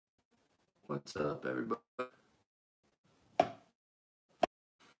What's up, everybody? I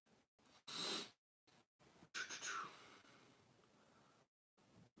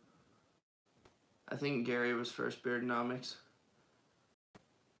think Gary was first, Beardonomics.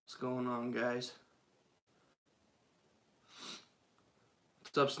 What's going on, guys?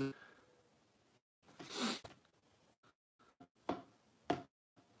 What's up, Snoop?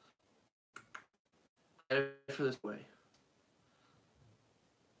 For this way.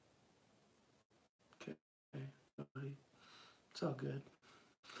 Okay, nobody. It's all good.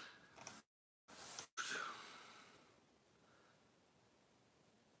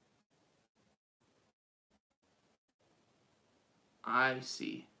 I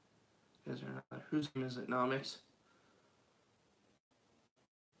see. You guys are not. Whose name is it? Nomics?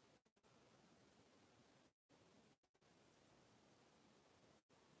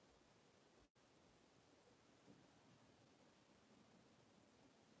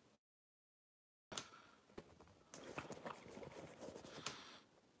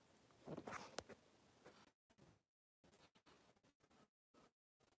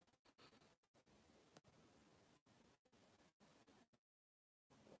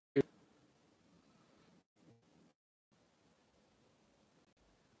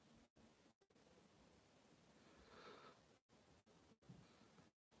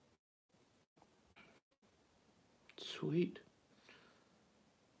 Sweet.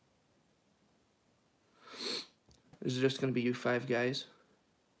 Is it just going to be you 5 guys?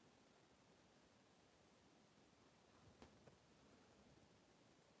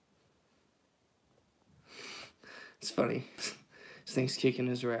 It's funny. This thing's kicking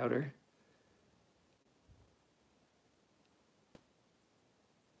his router.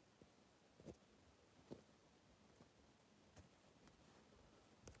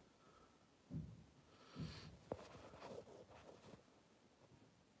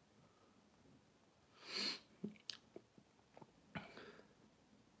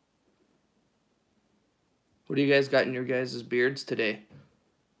 What do you guys got in your guys' beards today?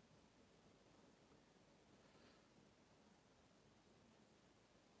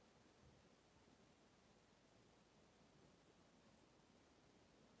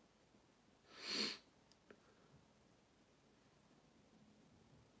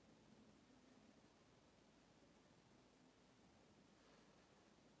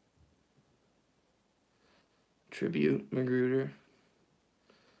 Tribute, Magruder.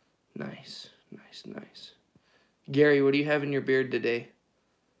 Nice, nice, nice. Gary, what do you have in your beard today?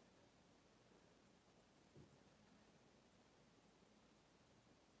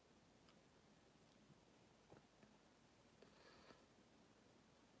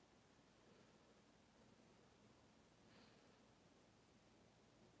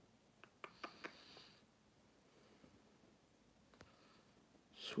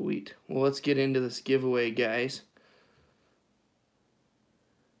 Sweet. Well, let's get into this giveaway, guys.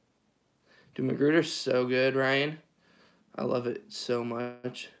 Dude, Magruder's so good, Ryan. I love it so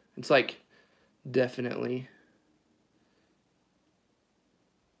much. It's like, definitely.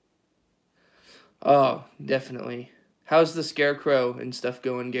 Oh, definitely. How's the Scarecrow and stuff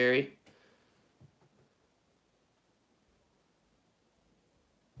going, Gary?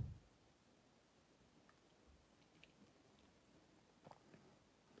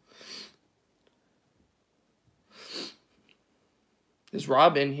 Is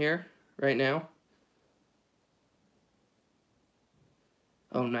Rob in here right now?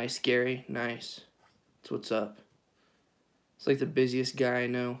 Oh, nice, Gary. Nice. That's what's up. It's like the busiest guy I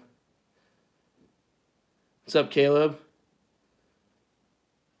know. What's up, Caleb?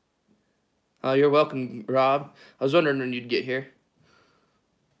 Oh, you're welcome, Rob. I was wondering when you'd get here.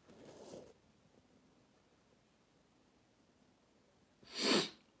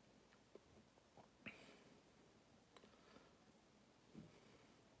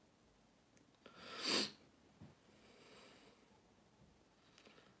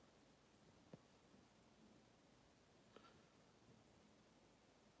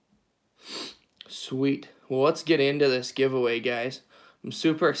 Sweet. Well, let's get into this giveaway, guys. I'm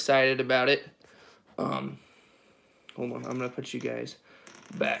super excited about it. Hold on. I'm going to put you guys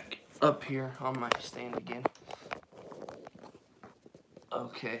back up here on my stand again.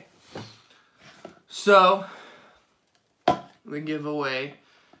 Okay. So, the giveaway.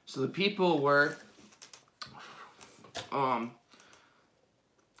 So the people were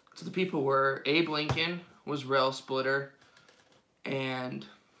Abe Lincoln was Rail Splitter and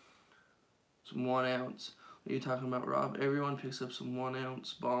some 1 ounce. What are you talking about, Rob? Everyone picks up some 1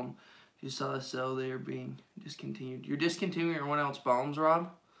 ounce balm. You saw the sale, they are being discontinued. You're discontinuing your 1 ounce balms,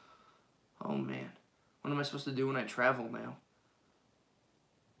 Rob? Oh man. What am I supposed to do when I travel now?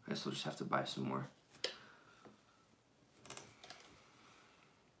 guess we'll just have to buy some more.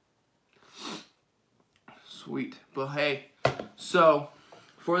 Sweet. But hey, so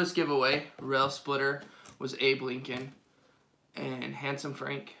for this giveaway, Rail Splitter was Abe Lincoln, and Handsome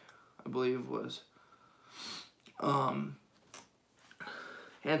Frank, I believe, was Handsome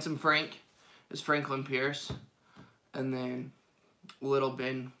Frank is Franklin Pierce, and then Little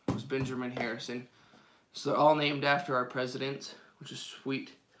Ben was Benjamin Harrison. So they're all named after our presidents, which is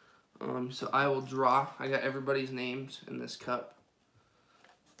sweet. So I will draw. I got everybody's names in this cup.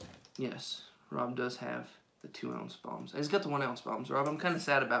 Yes, Rob does have the 2-ounce bombs. He's got the 1-ounce bombs. Rob, I'm kind of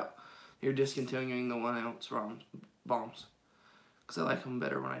sad about you're discontinuing the 1-ounce bombs, because I like them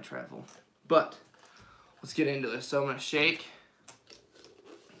better when I travel. But let's get into this. So I'm going to shake.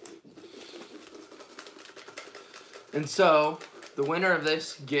 And so the winner of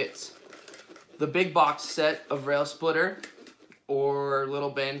this gets the big box set of Rail Splitter or Little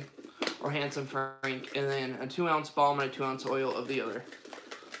Ben or Handsome Frank, and then a 2-ounce balm and a 2-ounce oil of the other.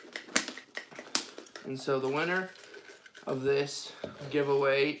 And so the winner of this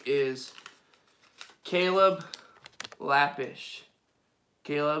giveaway is Caleb Lappish.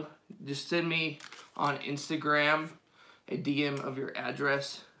 Caleb, just send me on Instagram a DM of your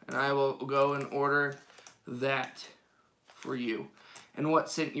address, and I will go and order that for you. And what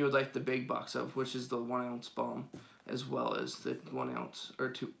scent you would like the big box of, which is the 1-ounce balm, as well as the 1-ounce or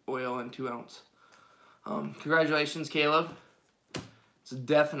 2 oil and 2-ounce. Congratulations, Caleb. It's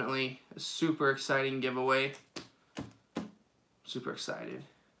definitely a super exciting giveaway. Super excited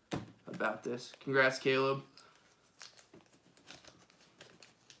about this. Congrats, Caleb.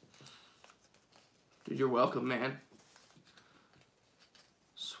 Dude, you're welcome, man.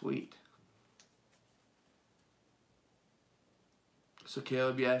 Sweet. So,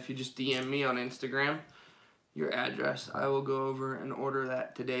 Caleb, yeah, if you just DM me on Instagram your address, I will go over and order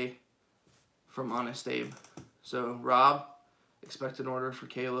that today from Honest Abe. So, Rob, expect an order for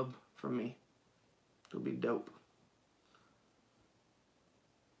Caleb from me. It'll be dope.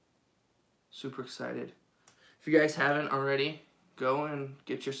 Super excited. If you guys haven't already, go and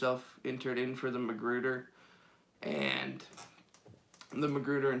get yourself entered in for the Magruder and the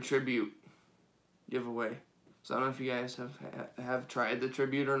Magruder and Tribute giveaway. So I don't know if you guys have tried the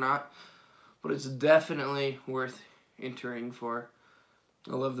Tribute or not, but it's definitely worth entering for.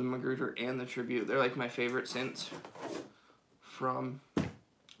 I love the Magruder and the Tribute. They're like my favorite scents from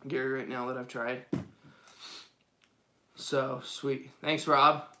Gary right now that I've tried. So sweet. Thanks,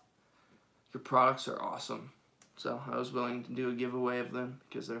 Rob. Your products are awesome. So I was willing to do a giveaway of them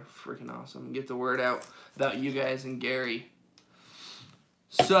because they're freaking awesome. Get the word out about you guys and Gary.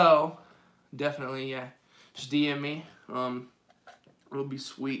 So definitely, yeah, just DM me. It'll be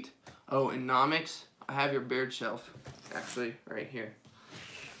sweet. Oh, and Nomics, I have your beard shelf actually right here.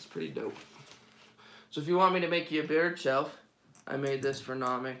 It's pretty dope. So if you want me to make you a beard shelf, I made this for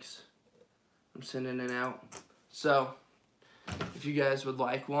Nomics. I'm sending it out. So if you guys would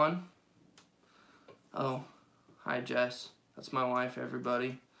like one, oh, hi Jess. That's my wife,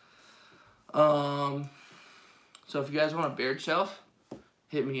 everybody. So if you guys want a beard shelf,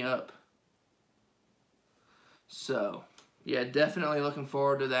 hit me up. So, yeah, definitely looking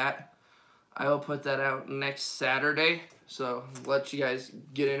forward to that. I will put that out next Saturday. So let you guys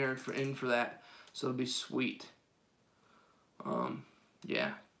get in for that. So it'll be sweet.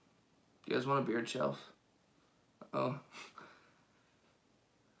 Yeah. You guys want a beard shelf? Oh.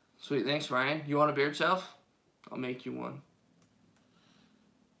 Sweet, thanks Ryan. You want a beard shelf? I'll make you one.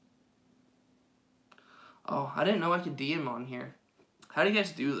 Oh, I didn't know I could DM on here. How do you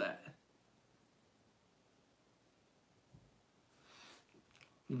guys do that?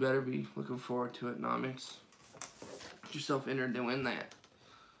 You better be looking forward to it, Nomics. Get yourself entered to win that.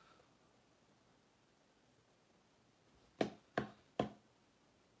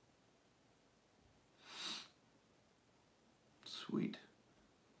 Sweet.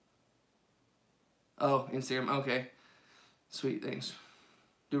 Oh, Instagram. Okay. Sweet, thanks.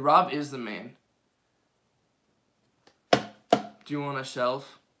 Dude, Rob is the man. Do you want a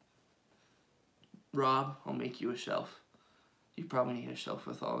shelf? Rob, I'll make you a shelf. You probably need a shelf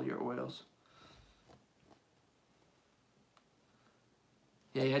with all your oils.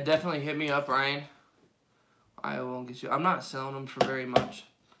 Yeah, definitely hit me up, Ryan. I will get you. I'm not selling them for very much,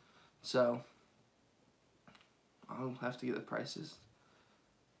 so I'll have to get the prices.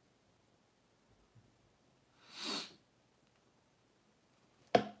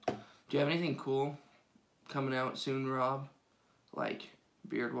 Do you have anything cool coming out soon, Rob? Like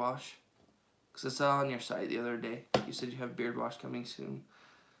beard wash? Because I saw on your site the other day, you said you have beard wash coming soon.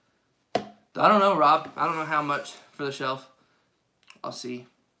 I don't know, Rob. I don't know how much for the shelf. I'll see.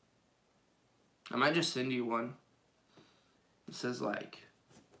 I might just send you one. It says like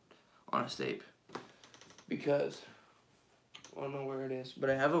Honest Ape, because I don't know where it is, but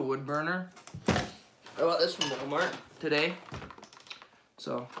I have a wood burner. I bought this from Walmart today,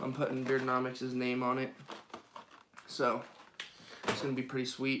 so I'm putting Beardonomics' name on it. So it's gonna be pretty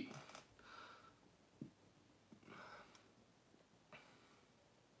sweet.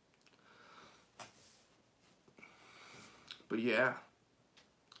 But yeah.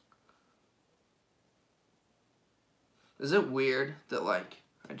 Is it weird that, like,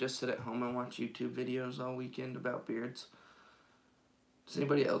 I just sit at home and watch YouTube videos all weekend about beards? Does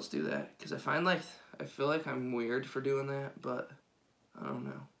anybody else do that? Because I feel like I'm weird for doing that, but I don't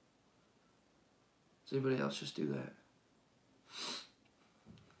know. Does anybody else just do that?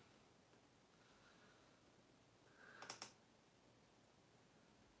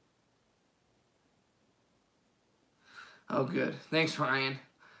 Oh, good. Thanks, Ryan.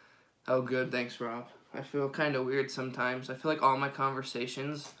 Oh, good. Thanks, Rob. I feel kind of weird sometimes. I feel like all my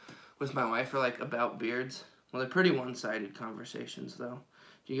conversations with my wife are, like, about beards. Well, they're pretty one-sided conversations, though.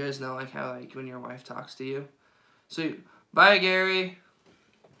 Do you guys know, like, how, like, when your wife talks to you? So, bye, Gary.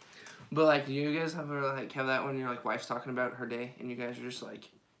 But, like, do you guys ever, like, have that when your, like, wife's talking about her day, and you guys are just like,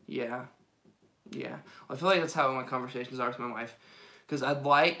 yeah. Well, I feel like that's how my conversations are with my wife. Because I'd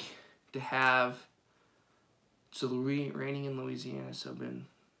like to have... So, raining in Louisiana, so I've been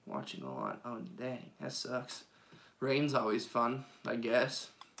watching a lot. Oh, dang, that sucks. Rain's always fun, I guess.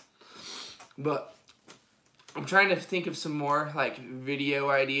 But I'm trying to think of some more, like, video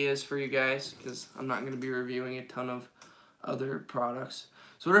ideas for you guys, because I'm not going to be reviewing a ton of other products.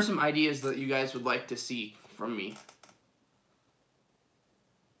 So what are some ideas that you guys would like to see from me?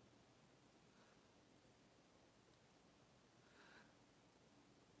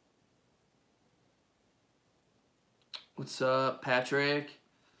 What's up, Patrick?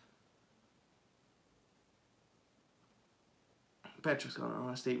 Patrick's got an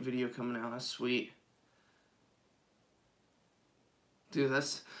Honest Ape video coming out. That's sweet. Dude,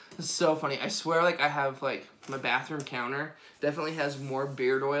 that's so funny. I swear, like, I have, like, my bathroom counter definitely has more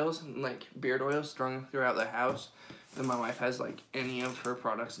beard oils, like, beard oils strung throughout the house than my wife has, like, any of her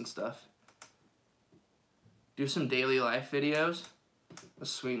products and stuff. Do some daily life videos. That's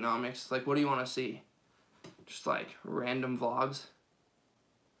sweet, Nomics. Like, what do you want to see? Just, like, random vlogs.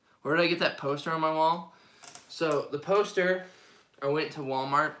 Where did I get that poster on my wall? So, the poster, I went to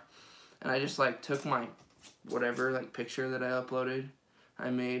Walmart, and I just, like, took my whatever, like, picture that I uploaded, I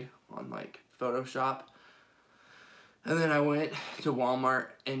made on, like, Photoshop. And then I went to Walmart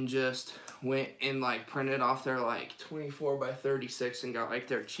and just went and, like, printed off their, like, 24 by 36 and got, like,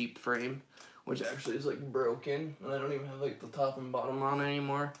 their cheap frame, which actually is, like, broken. And I don't even have, like, the top and bottom on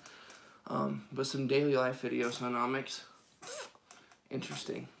anymore. But some daily life videos, Nomics.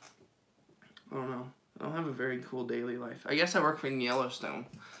 Interesting. I don't know. I don't have a very cool daily life. I guess I work in Yellowstone,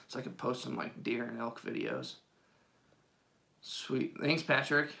 so I could post some, like, deer and elk videos. Sweet. Thanks,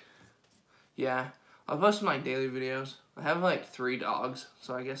 Patrick. Yeah, I'll post some, like, daily videos. I have, like, 3 dogs,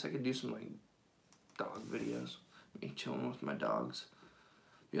 so I guess I could do some, like, dog videos. Me chilling with my dogs.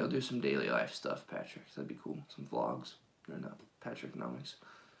 Maybe I'll do some daily life stuff, Patrick. That'd be cool. Some vlogs. Or no, Patrick Nomics.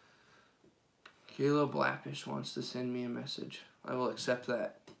 Caleb Lappish wants to send me a message. I will accept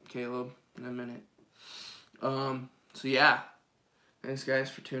that, Caleb, in a minute. So yeah. Thanks, guys,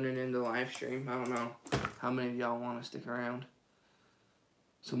 for tuning in to the live stream. I don't know how many of y'all want to stick around.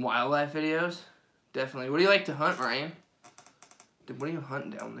 Some wildlife videos? Definitely. What do you like to hunt, Ryan? What do you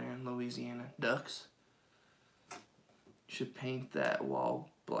hunt down there in Louisiana? Ducks? You should paint that wall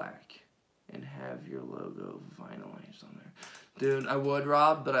black and have your logo vinylized on there. Dude, I would,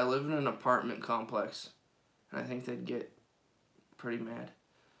 Rob, but I live in an apartment complex, and I think they'd get pretty mad.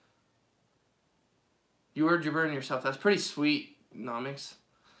 You would burn yourself. That's pretty sweet, Nomics.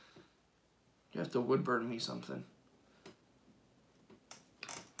 You have to wood burn me something.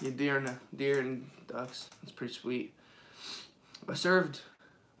 Yeah, deer and ducks. That's pretty sweet. I served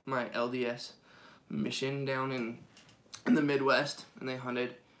my LDS mission down in the Midwest, and they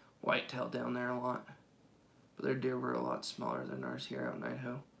hunted whitetail down there a lot. But their deer were a lot smaller than ours here out in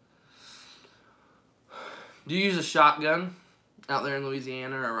Idaho. Do you use a shotgun out there in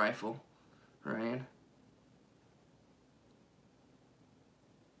Louisiana or a rifle, Ryan?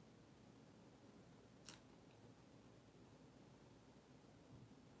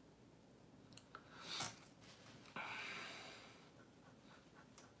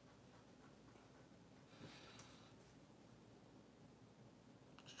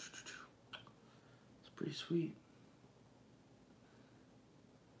 Pretty sweet.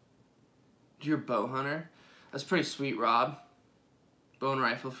 You're a bow hunter? That's pretty sweet, Rob. Bow and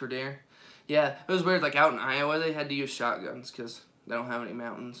rifle for deer. Yeah, it was weird. Like out in Iowa, they had to use shotguns because they don't have any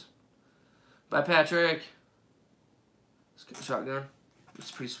mountains. Bye, Patrick. Let's get a shotgun.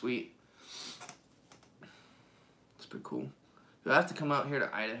 It's pretty sweet. It's pretty cool. You'll have to come out here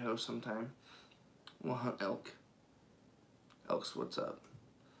to Idaho sometime. We'll hunt elk. Elk's what's up.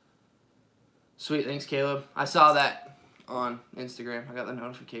 Sweet, thanks, Caleb. I saw that on Instagram. I got the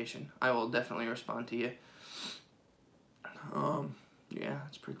notification. I will definitely respond to you. Yeah,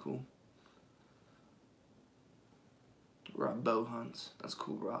 that's pretty cool. Rob bow hunts. That's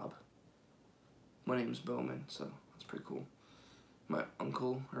cool, Rob. My name's Bowman, so that's pretty cool. My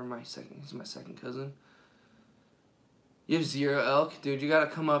uncle, or he's my second cousin. You have 0 elk? Dude, you gotta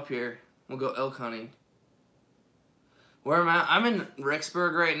come up here. We'll go elk hunting. Where am I? I'm in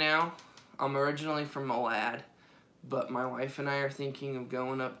Rexburg right now. I'm originally from Malad, but my wife and I are thinking of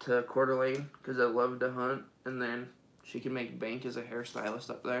going up to Coeur d'Alene because I love to hunt, and then she can make bank as a hairstylist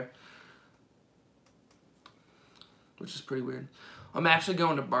up there, which is pretty weird. I'm actually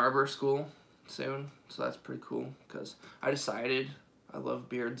going to barber school soon, so that's pretty cool because I decided I love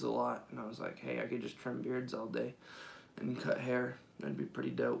beards a lot, and I was like, hey, I could just trim beards all day and cut hair. That'd be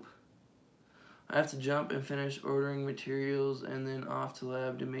pretty dope. I have to jump and finish ordering materials and then off to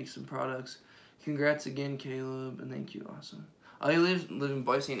lab to make some products. Congrats again, Caleb, and thank you. Awesome. Oh, you live in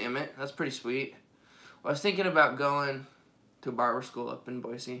Boise and Emmett? That's pretty sweet. Well, I was thinking about going to barber school up in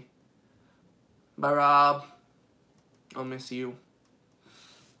Boise. Bye, Rob. I'll miss you.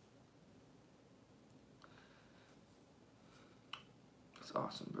 That's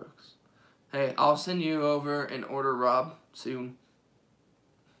awesome, Brooks. Hey, I'll send you over and order Rob soon.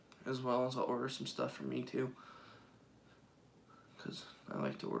 As well as I'll order some stuff for me too. Because I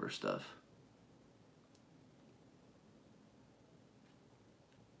like to order stuff.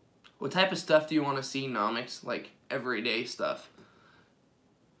 What type of stuff do you want to see, Nomics? Like everyday stuff.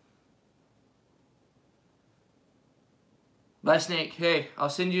 Bye, Snake. Hey, I'll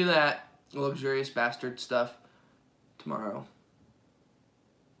send you that luxurious bastard stuff tomorrow.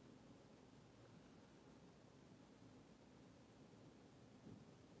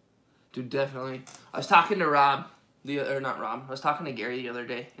 Dude, definitely. I was talking to Rob, not Rob, I was talking to Gary the other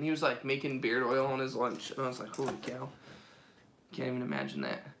day, and he was like making beard oil on his lunch, and I was like, holy cow. Can't even imagine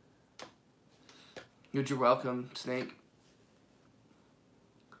that. Dude, you're welcome, Snake.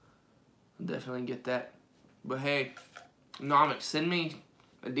 I'll definitely get that. But hey, Nomics, send me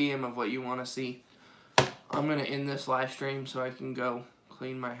a DM of what you want to see. I'm going to end this live stream so I can go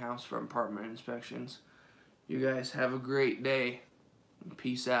clean my house for apartment inspections. You guys have a great day.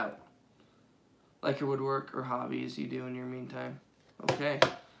 Peace out. Like your woodwork or hobbies you do in your meantime. Okay.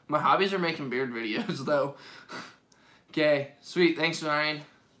 My hobbies are making beard videos, though. Okay. Sweet. Thanks, Ryan.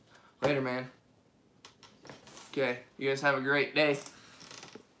 Later, man. Okay. You guys have a great day.